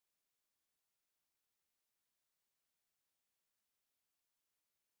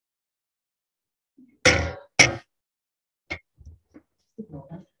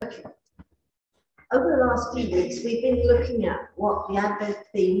Over the last few weeks, we've been looking at what the Advent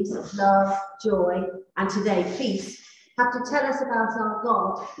themes of love, joy, and today peace have to tell us about our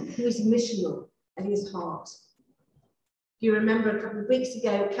God, who is missional at his heart. If you remember a couple of weeks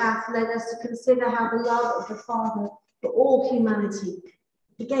ago, Kath led us to consider how the love of the Father for all humanity,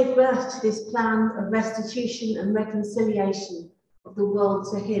 he gave birth to this plan of restitution and reconciliation of the world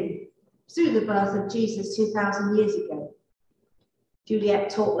to him through the birth of Jesus 2,000 years ago. Juliet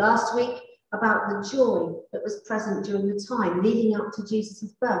talked last week about the joy that was present during the time leading up to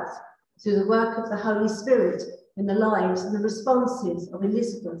Jesus' birth through the work of the Holy Spirit in the lives and the responses of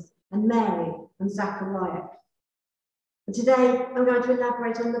Elizabeth and Mary and Zachariah. And today I'm going to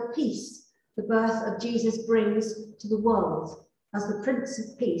elaborate on the peace the birth of Jesus brings to the world as the Prince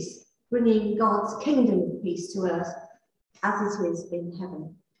of Peace, bringing God's kingdom of peace to earth as it is in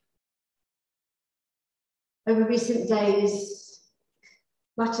heaven. Over recent days,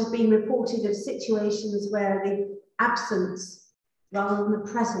 much has been reported of situations where the absence rather than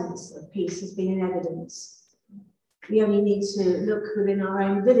the presence of peace has been in evidence. We only need to look within our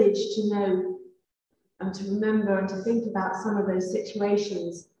own village to know and to remember and to think about some of those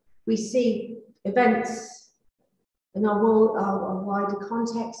situations. We see events in our wider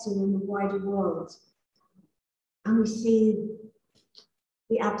context and in the wider world. And we see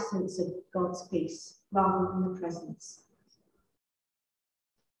the absence of God's peace rather than the presence.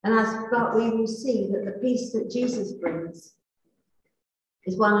 But we will see that the peace that Jesus brings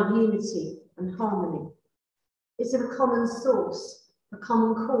is one of unity and harmony. It's of a common source, a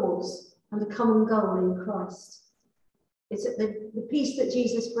common cause, and a common goal in Christ. It's the peace that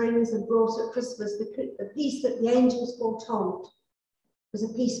Jesus brings and brought at Christmas, the peace that the angels foretold, was a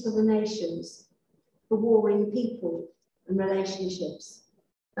peace for the nations, for warring people and relationships,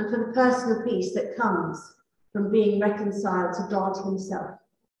 and for the personal peace that comes from being reconciled to God himself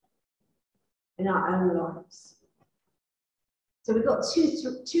in our own lives. So we've got three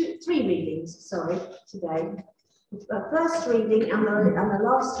readings, today. The first reading and the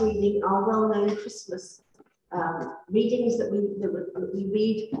last reading are well-known Christmas readings that we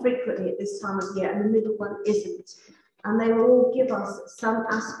read frequently at this time of year, and the middle one isn't. And they will all give us some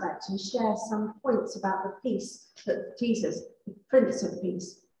aspect and share some points about the peace that Jesus, the Prince of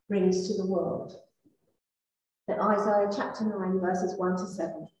Peace, brings to the world. So Isaiah chapter 9, verses 1 to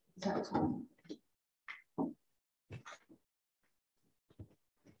 7. Is that time?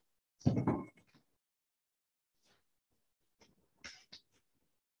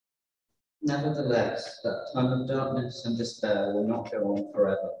 Nevertheless, that time of darkness and despair will not go on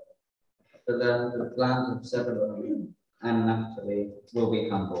forever. The land of Zebulun and Naphtali will be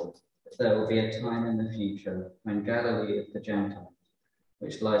humbled. There will be a time in the future when Galilee of the Gentiles,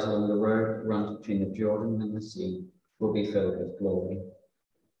 which lies along the road that runs between the Jordan and the sea, will be filled with glory.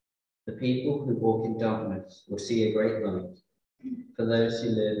 The people who walk in darkness will see a great light. For those who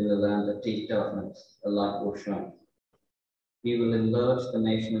live in the land of deep darkness, a light will shine. You will enlarge the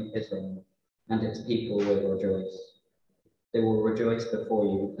nation of Israel, and its people will rejoice. They will rejoice before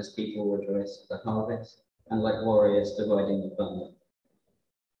you as people rejoice at the harvest, and like warriors dividing the plunder.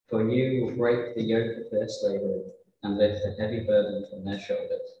 For you will break the yoke of their slavery and lift the heavy burden from their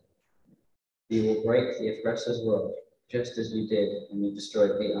shoulders. You will break the oppressor's rod, just as you did when you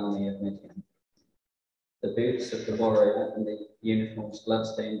destroyed the army of Midian. The boots of the warrior and the uniforms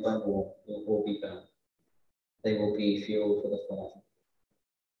bloodstained by war will all be burned. They will be fuel for the fire.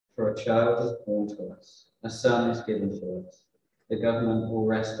 For a child is born to us, a son is given to us. The government will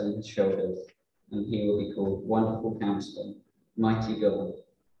rest on his shoulders, and he will be called Wonderful Counselor, Mighty God,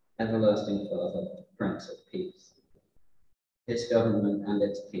 Everlasting Father, Prince of Peace. His government and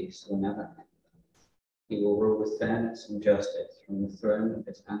its peace will never end. He will rule with fairness and justice from the throne of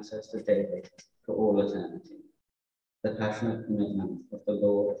his ancestor David for all eternity. The passionate commitment of the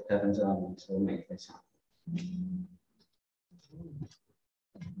Lord of Heaven's armies will make this happen.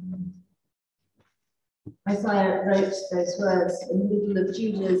 Isaiah wrote those words in the middle of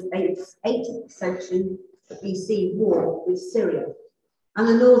Judah's 8th century BC war with Syria and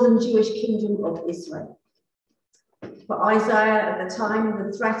the northern Jewish kingdom of Israel. For Isaiah at the time,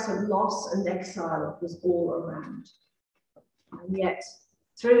 the threat of loss and exile was all around. And yet,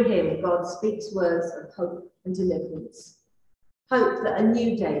 through him, God speaks words of hope and deliverance. Hope that a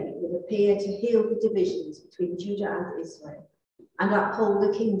new David would appear to heal the divisions between Judah and Israel and uphold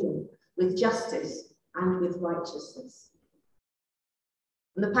the kingdom with justice and with righteousness.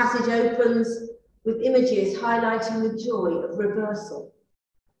 And the passage opens with images highlighting the joy of reversal.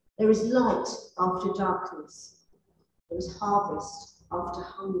 There is light after darkness. There is harvest after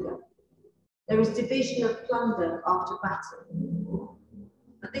hunger. There is division of plunder after battle.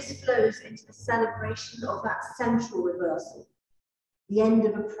 And this flows into the celebration of that central reversal, the end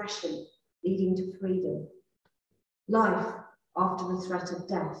of oppression leading to freedom, life after the threat of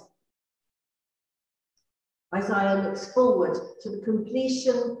death. Isaiah looks forward to the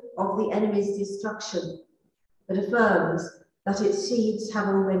completion of the enemy's destruction, but affirms that its seeds have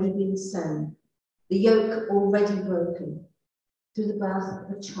already been sown, the yoke already broken, through the birth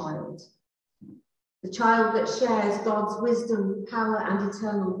of a child. The child that shares God's wisdom, power, and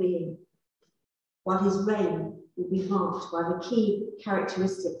eternal being, while his reign will be marked by the key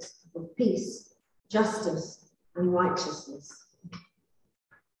characteristics of peace, justice, and righteousness.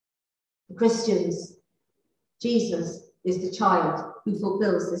 For Christians, Jesus is the child who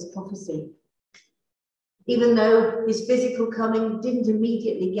fulfills this prophecy. Even though his physical coming didn't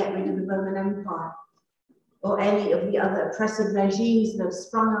immediately get rid of the Roman Empire or any of the other oppressive regimes that have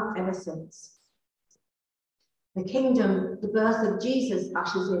sprung up ever since. The kingdom the birth of Jesus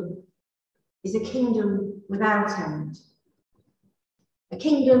ushers in is a kingdom without end. A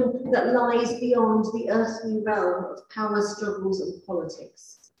kingdom that lies beyond the earthly realm of power struggles and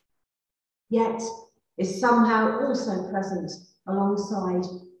politics, yet is somehow also present alongside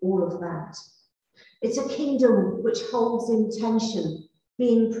all of that. It's a kingdom which holds in tension,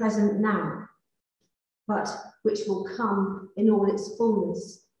 being present now, but which will come in all its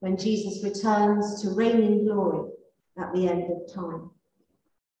fullness when Jesus returns to reign in glory at the end of time.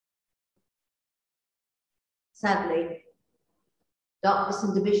 Sadly, darkness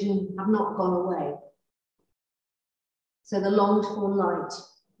and division have not gone away, so the longed for light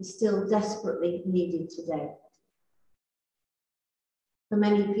is still desperately needed today. For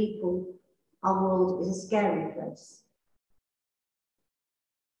many people, our world is a scary place.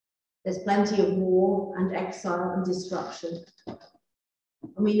 There's plenty of war and exile and disruption.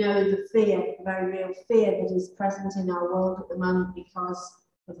 And we know the fear, the very real fear that is present in our world at the moment because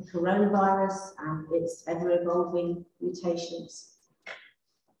of the coronavirus and its ever-evolving mutations.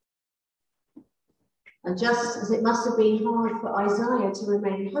 And just as it must have been hard for Isaiah to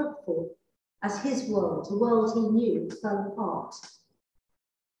remain hopeful as his world, the world he knew, fell apart,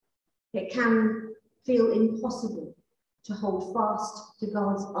 it can feel impossible to hold fast to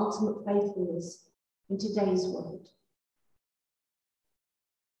God's ultimate faithfulness in today's world.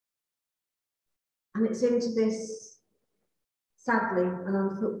 And it's into this, sadly and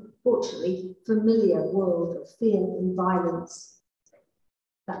unfortunately, familiar world of fear and violence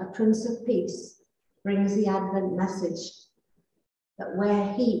that the Prince of Peace brings the Advent message that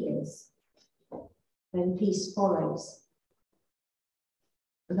where he is, then peace follows,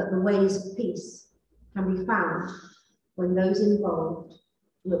 and that the ways of peace can be found when those involved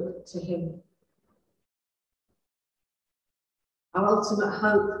look to him. Our ultimate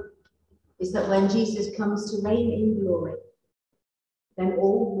hope is that when Jesus comes to reign in glory, then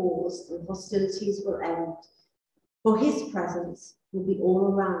all wars and hostilities will end, for his presence will be all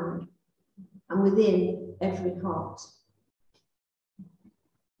around and within every heart.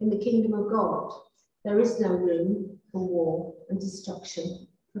 In the kingdom of God, there is no room for war and destruction,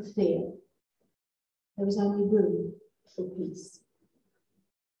 for fear. There is only room for peace.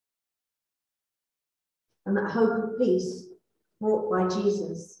 And that hope of peace brought by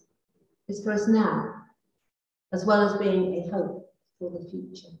Jesus is for us now, as well as being a hope for the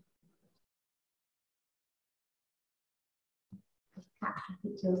future.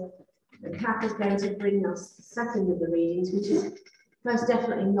 The Kath is going to bring us the second of the readings, which is most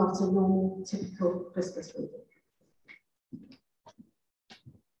definitely not a normal, typical Christmas reading.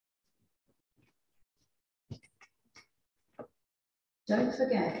 Don't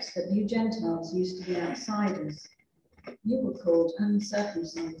forget that you Gentiles used to be outsiders. You were called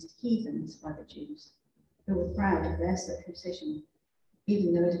uncircumcised heathens by the Jews, who were proud of their circumcision,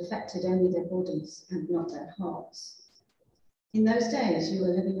 even though it affected only their bodies and not their hearts. In those days, you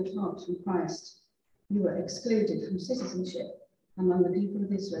were living apart from Christ. You were excluded from citizenship among the people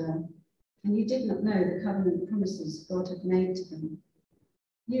of Israel, and you did not know the covenant promises God had made to them.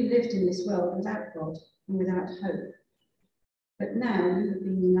 You lived in this world without God and without hope. But now you have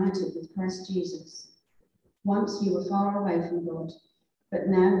been united with Christ Jesus. Once you were far away from God, but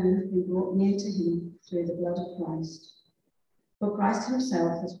now you have been brought near to him through the blood of Christ. For Christ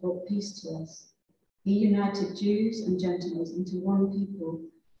himself has brought peace to us. He united Jews and Gentiles into one people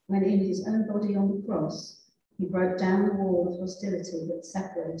when in his own body on the cross, he broke down the wall of hostility that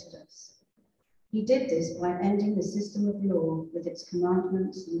separated us. He did this by ending the system of law with its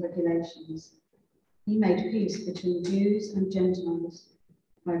commandments and regulations. He made peace between Jews and Gentiles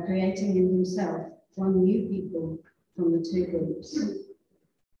by creating in himself one new people from the two groups.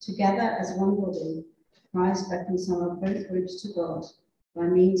 Together as one body, Christ reconciled both groups to God by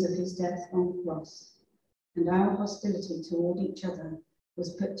means of his death on the cross, and our hostility toward each other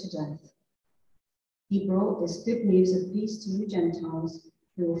was put to death. He brought this good news of peace to you Gentiles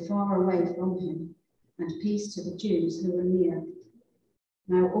who were far away from him, and peace to the Jews who were near.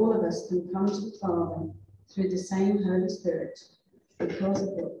 Now all of us can come to the Father through the same Holy Spirit, because of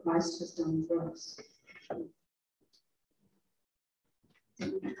what Christ has done for us.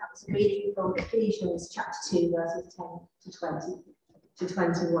 That's a reading from Ephesians chapter 2, verses 10 to 20 to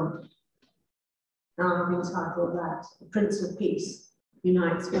 21. Now I've entitled that, The Prince of Peace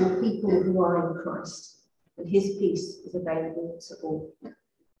unites all people who are in Christ, and his peace is available to all.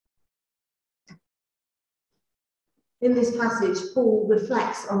 In this passage, Paul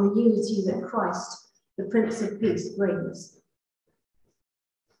reflects on the unity that Christ, the Prince of Peace, brings.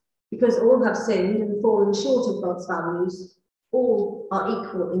 Because all have sinned and fallen short of God's values, all are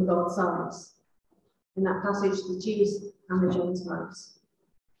equal in God's eyes. In that passage, the Jews and the Gentiles.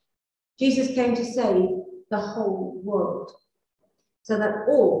 Jesus came to save the whole world, so that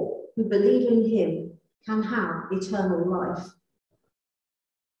all who believe in him can have eternal life.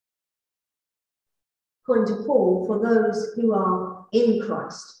 According to Paul, for those who are in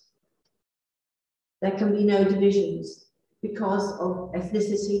Christ, there can be no divisions because of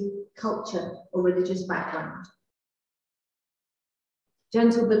ethnicity, culture, or religious background.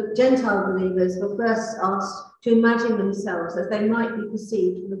 Gentile believers were first asked to imagine themselves as they might be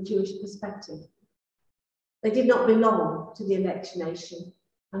perceived from a Jewish perspective. They did not belong to the elect nation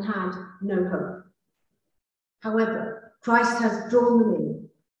and had no hope. However, Christ has drawn them in,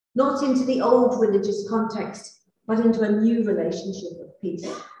 not into the old religious context, but into a new relationship of peace.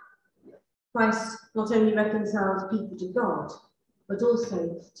 Christ not only reconciles people to God, but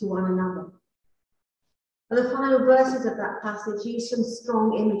also to one another. And the final verses of that passage use some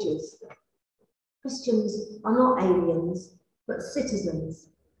strong images. Christians are not aliens, but citizens,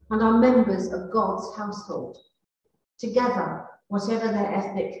 and are members of God's household. Together, whatever their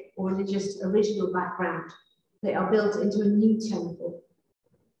ethnic or religious original background, they are built into a new temple.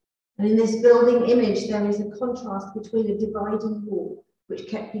 And in this building image, there is a contrast between a dividing wall, which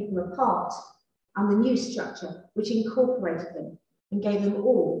kept people apart, and the new structure, which incorporated them and gave them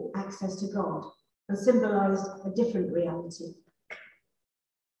all access to God, and symbolized a different reality.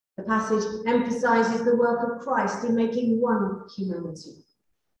 The passage emphasizes the work of Christ in making one humanity,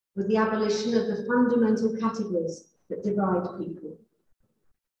 with the abolition of the fundamental categories that divide people.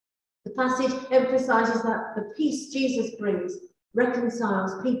 The passage emphasizes that the peace Jesus brings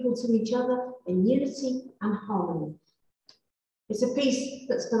reconciles people to each other in unity and harmony. It's a peace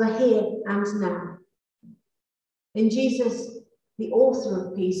that's for the here and now. In Jesus, the author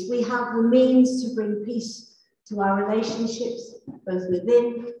of peace, we have the means to bring peace to our relationships, both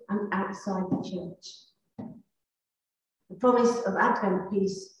within and outside the church. The promise of Advent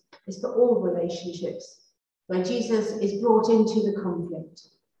peace is for all relationships, where Jesus is brought into the conflict.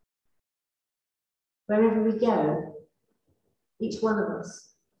 Wherever we go, each one of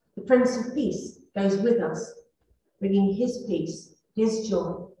us, the Prince of Peace goes with us, bringing his peace, his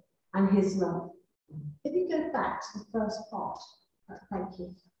joy, and his love. If you go back to the first part, thank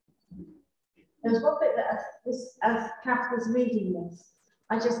you. There was one bit that as Kath was reading this,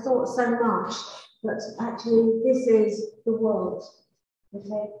 I just thought so much that actually this is the world.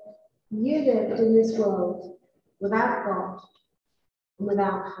 Okay? You lived in this world without God and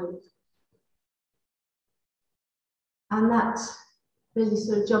without hope. And that really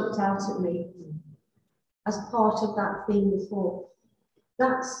sort of jumped out at me as part of that theme before.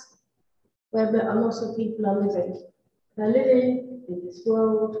 That's where a lot of people are living. They're living in this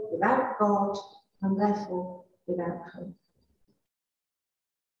world without God and therefore without hope.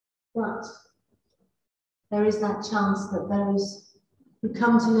 But there is that chance that those who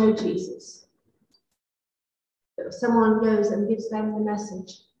come to know Jesus, that if someone goes and gives them the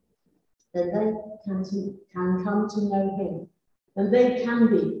message, then they can come to know him, and they can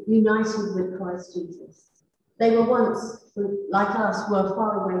be united with Christ Jesus. They were once, like us, were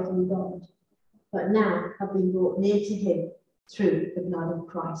far away from God, but now have been brought near to him through the blood of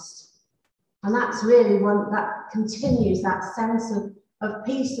Christ. And that's really one that continues that sense of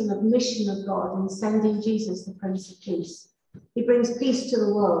peace and of mission of God in sending Jesus, the Prince of Peace. He brings peace to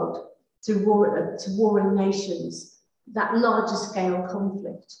the world through warring nations, that larger scale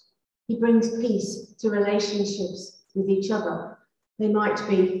conflict. He brings peace to relationships with each other. They might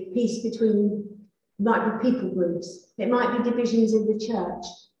be peace might be people groups. It might be divisions in the church.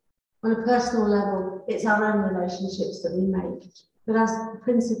 On a personal level, it's our own relationships that we make. But as the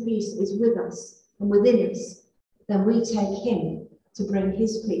Prince of Peace is with us and within us, then we take him to bring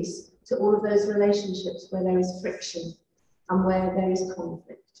his peace to all of those relationships where there is friction and where there is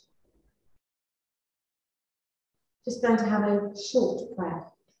conflict. Just going to have a short prayer.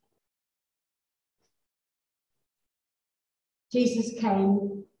 Jesus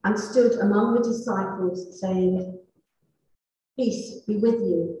came and stood among the disciples, saying, "Peace be with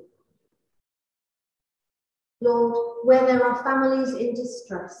you." Lord, where there are families in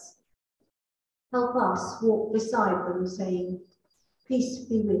distress, help us walk beside them, saying, "Peace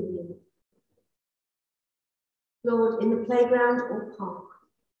be with you." Lord, in the playground or park,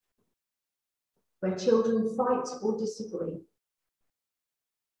 where children fight or disagree,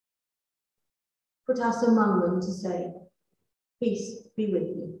 put us among them to say, "Peace be with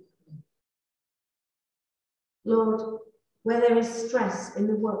you." Lord, where there is stress in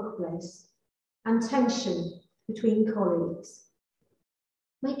the workplace and tension between colleagues,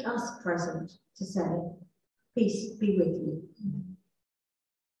 make us present to say, "Peace be with you."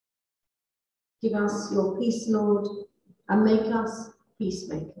 Give us your peace, Lord, and make us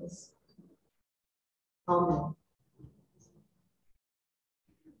peacemakers. Amen.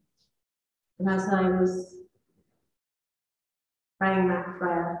 And as I was praying that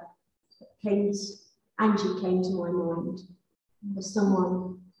prayer, Angie came to my mind as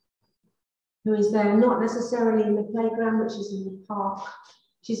someone who is there not necessarily in the playground, which is in the park,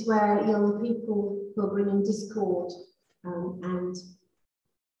 which is where young people who are bringing discord and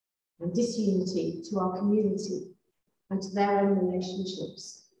disunity to our community and to their own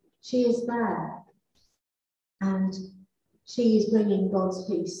relationships. She is there, and she is bringing God's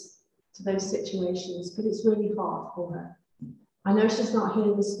peace to those situations, but it's really hard for her. I know she's not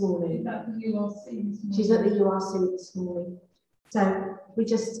here this morning. She's at the URC this morning. So we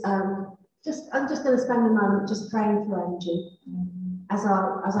I'm just going to spend a moment just praying for Angie as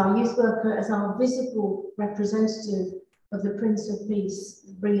our youth worker, as our visible representative of the Prince of Peace,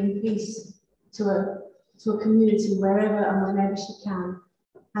 bringing peace to a community wherever and whenever she can.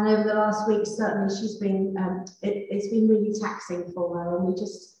 And over the last week, certainly she's been, it's been really taxing for her. And we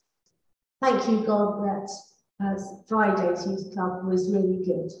just thank you, God, that Friday's Youth Club was really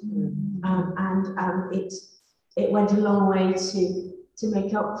good. It went a long way to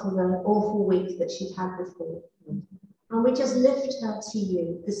make up for the awful week that she'd had before. And we just lift her to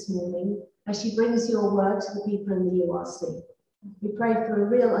you this morning as she brings your word to the people in the URC. We pray for a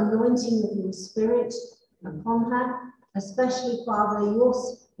real anointing of your spirit upon her, especially, Father,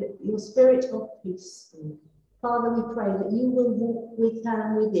 your spirit of peace. Father, we pray that you will walk with her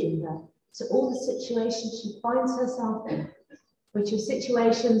and within her to all the situations she finds herself in, which are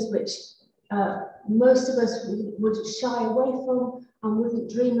situations which most of us would shy away from and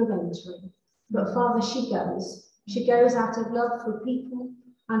wouldn't dream of entering. But Father, she goes. She goes out of love for people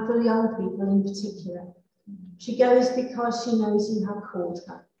and for young people in particular. She goes because she knows you have called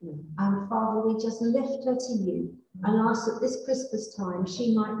her. And Father, we just lift her to you and ask that this Christmas time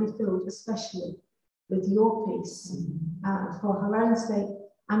she might be filled especially with your peace for her own sake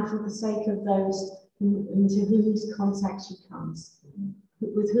and for the sake of those into whose contact she comes,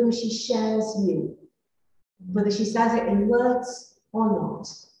 with whom she shares you. Whether she says it in words or not,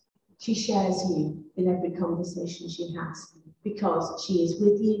 she shares you in every conversation she has, because she is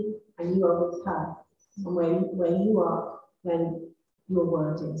with you and you are with her. And where you are, then your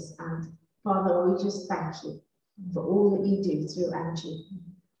word is. And Father, we just thank you for all that you do through Angie.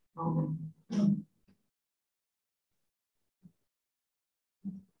 Amen.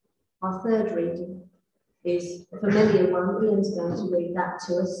 Our third reading is a familiar one. Ian's going to read that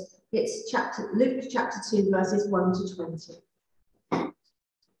to us. It's Luke chapter 2, verses 1 to 20.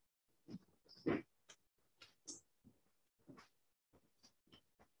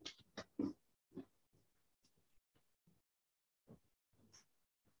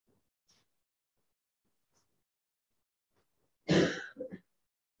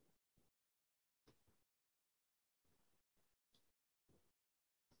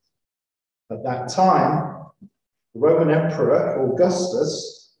 At that time, the Roman Emperor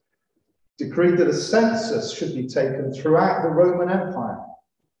Augustus decreed that a census should be taken throughout the Roman Empire.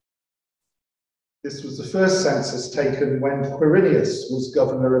 This was the first census taken when Quirinius was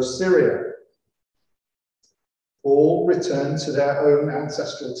governor of Syria. All returned to their own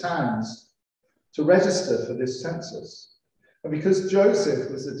ancestral towns to register for this census. And because Joseph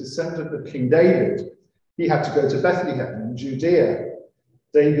was a descendant of King David, he had to go to Bethlehem in Judea,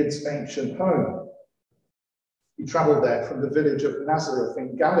 David's ancient home. He travelled there from the village of Nazareth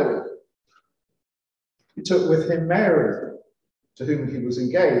in Galilee. He took with him Mary, to whom he was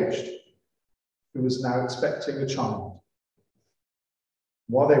engaged, who was now expecting a child.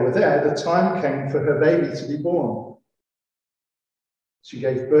 While they were there, the time came for her baby to be born. She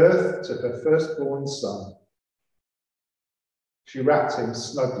gave birth to her firstborn son, she wrapped him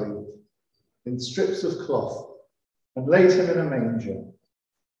snugly in strips of cloth and laid him in a manger,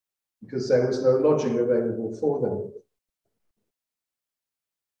 because there was no lodging available for them.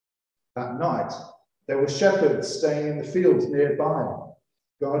 That night, there were shepherds staying in the fields nearby,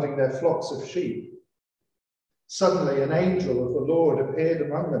 guarding their flocks of sheep. Suddenly, an angel of the Lord appeared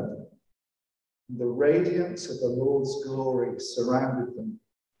among them, and the radiance of the Lord's glory surrounded them.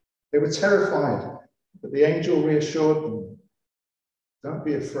 They were terrified, but the angel reassured them. "Don't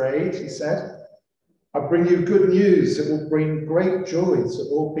be afraid," he said. "I bring you good news that will bring great joy to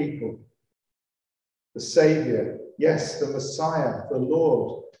all people. The Saviour, yes, the Messiah, the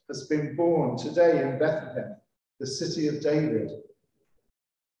Lord, has been born today in Bethlehem, the city of David.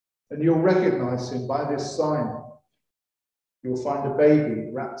 And you'll recognize him by this sign. You'll find a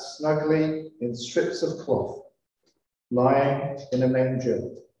baby wrapped snugly in strips of cloth, lying in a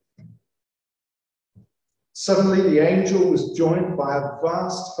manger." Suddenly the angel was joined by a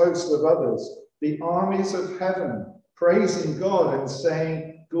vast host of others, the armies of heaven, praising God and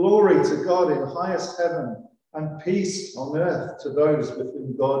saying, "Glory to God in highest heaven, and peace on earth to those with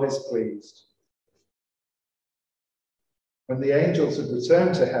whom God is pleased." When the angels had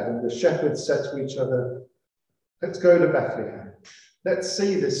returned to heaven, the shepherds said to each other, "Let's go to Bethlehem. Let's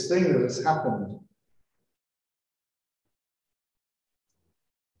see this thing that has happened."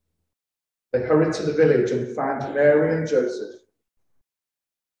 They hurried to the village and found Mary and Joseph.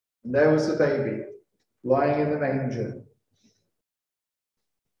 And there was the baby, lying in the manger.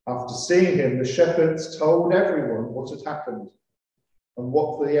 After seeing him, the shepherds told everyone what had happened and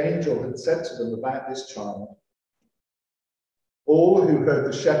what the angel had said to them about this child. All who heard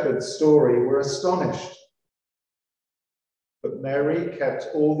the shepherd's story were astonished. But Mary kept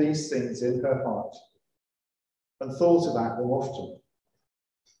all these things in her heart and thought about them often.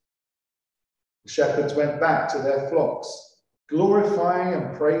 The shepherds went back to their flocks, glorifying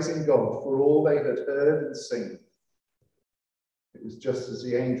and praising God for all they had heard and seen. It was just as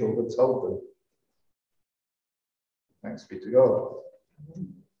the angel had told them. Thanks be to God.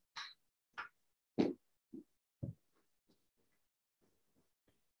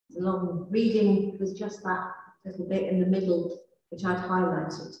 The long reading was just that little bit in the middle, which I'd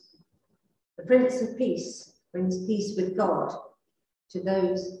highlighted. The Prince of Peace brings peace with God to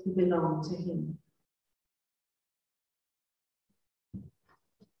those who belong to him.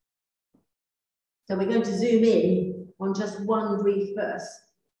 So we're going to zoom in on just one brief verse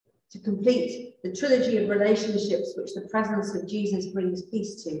to complete the trilogy of relationships which the presence of Jesus brings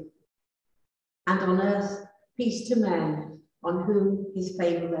peace to. And on earth, peace to men on whom his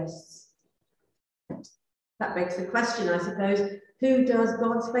favour rests. That begs the question, I suppose, who does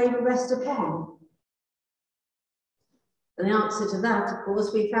God's favour rest upon? And the answer to that, of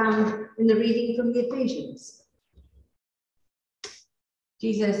course, we found in the reading from the Ephesians.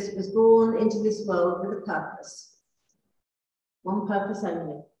 Jesus was born into this world with a purpose. One purpose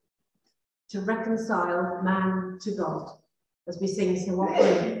only: to reconcile man to God, as we sing so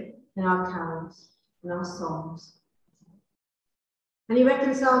often in our carols, in our songs. And he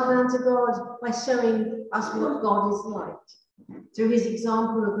reconciled man to God by showing us what God is like, through his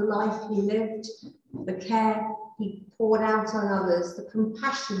example of the life he lived, the care he poured out on others, the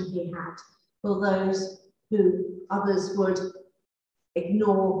compassion he had for those who others would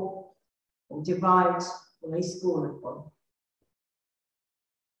ignore or deride or lay scorn upon.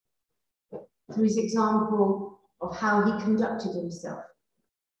 Through his example of how he conducted himself,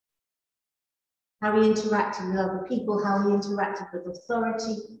 how he interacted with other people, how he interacted with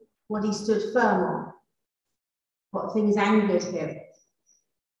authority, what he stood firm on, what things angered him,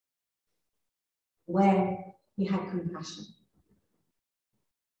 where he had compassion.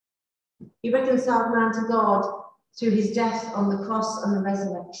 He reconciled man to God through his death on the cross and the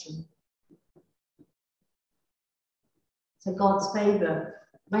resurrection. So God's favour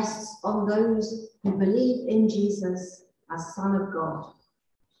rests on those who believe in Jesus as Son of God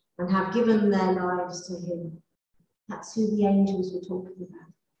and have given their lives to him. That's who the angels were talking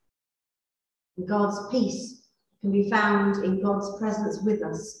about. And God's peace can be found in God's presence with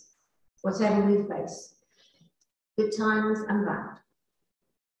us, whatever we face, good times and bad.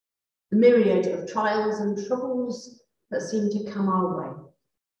 The myriad of trials and troubles that seem to come our way.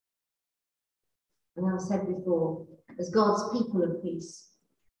 And I've said before, as God's people of peace,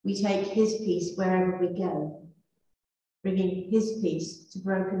 we take his peace wherever we go, bringing his peace to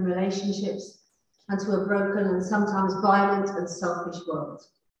broken relationships and to a broken and sometimes violent and selfish world.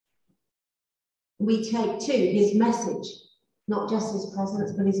 We take too his message, not just his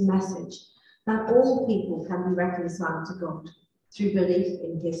presence, but his message, that all people can be reconciled to God through belief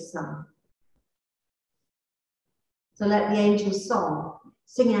in his Son. So let the angel's song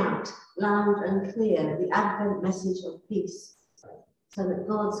sing out loud and clear the Advent message of peace, so that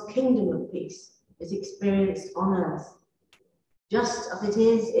God's kingdom of peace is experienced on earth, just as it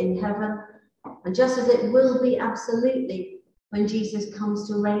is in heaven, and just as it will be absolutely when Jesus comes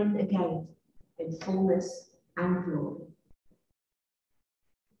to reign again in fullness and glory.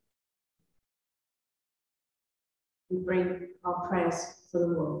 We bring our prayers for the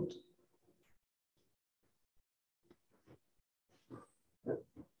world.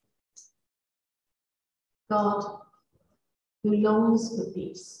 God, who longs for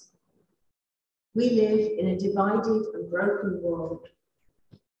peace. We live in a divided and broken world,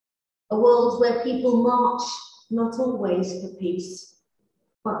 a world where people march not always for peace,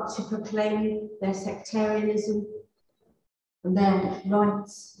 but to proclaim their sectarianism and their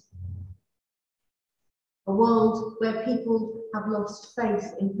rights. A world where people have lost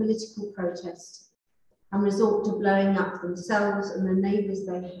faith in political protest and resort to blowing up themselves and the neighbours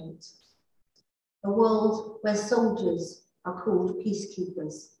they hate. A world where soldiers are called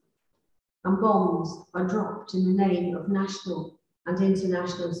peacekeepers and bombs are dropped in the name of national and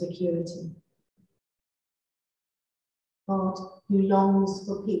international security. God, who longs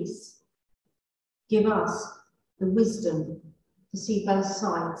for peace, give us the wisdom to see both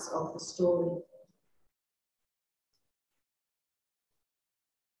sides of the story.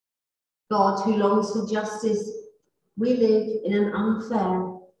 God, who longs for justice, we live in an unfair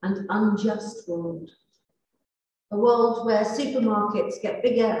and unjust world. A world where supermarkets get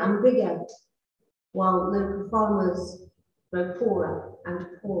bigger and bigger, while local farmers grow poorer and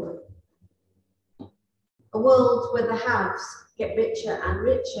poorer. A world where the haves get richer and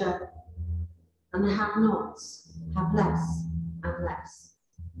richer, and the have-nots have less and less.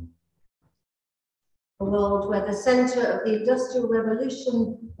 A world where the centre of the Industrial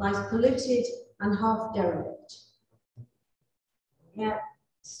Revolution lies polluted and half derelict. Yet,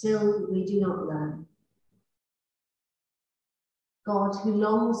 still we do not learn. God, who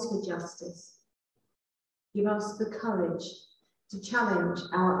longs for justice, give us the courage to challenge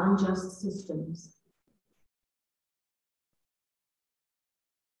our unjust systems.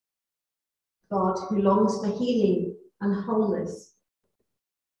 God, who longs for healing and wholeness,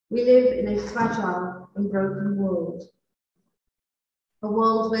 we live in a fragile and broken world. A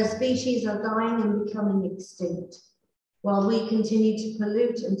world where species are dying and becoming extinct, while we continue to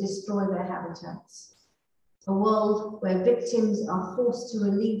pollute and destroy their habitats. A world where victims are forced to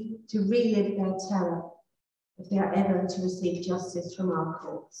relive their terror if they are ever to receive justice from our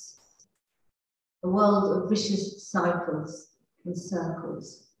courts. A world of vicious cycles and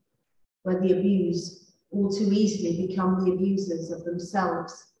circles, where the abused all too easily become the abusers of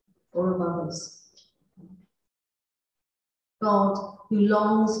themselves or of others. God, who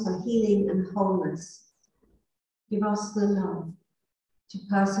longs for healing and wholeness, give us the love to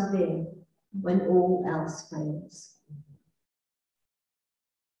persevere when all else fails.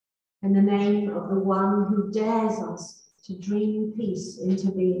 In the name of the one who dares us to dream peace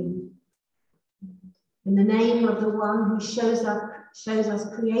into being. In the name of the one who shows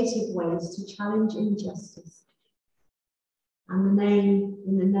us creative ways to challenge injustice. And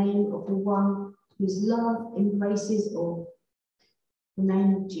in the name of the one whose love embraces all. In the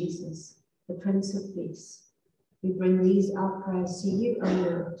name of Jesus, the Prince of Peace. We bring these our prayers to you, O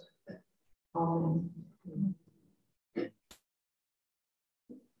Lord. Amen.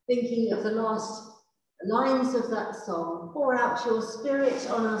 Thinking of the last lines of that song, pour out your spirit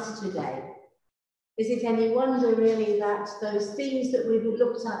on us today. Is it any wonder really that those themes that we've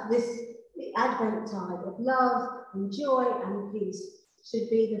looked at the Advent time of love and joy and peace should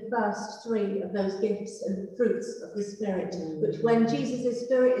be the first three of those gifts and fruits of the Spirit, which when Jesus'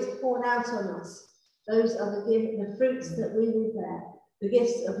 Spirit is poured out on us, those are the fruits that we will bear, the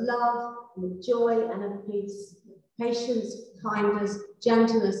gifts of love and of joy and of peace, patience, kindness,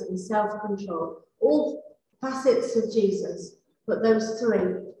 gentleness and self-control, all facets of Jesus, but those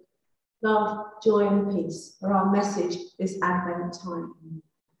three, love, joy and peace, are our message this Advent time.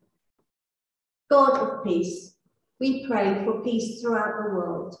 God of peace, we pray for peace throughout the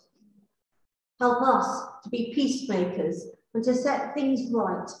world. Help us to be peacemakers and to set things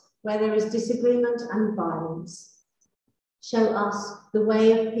right where there is disagreement and violence. Show us the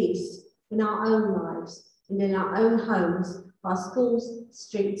way of peace in our own lives and in our own homes, our schools,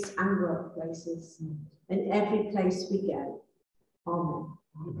 streets and workplaces, in every place we go. Amen.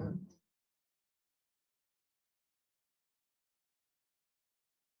 Amen.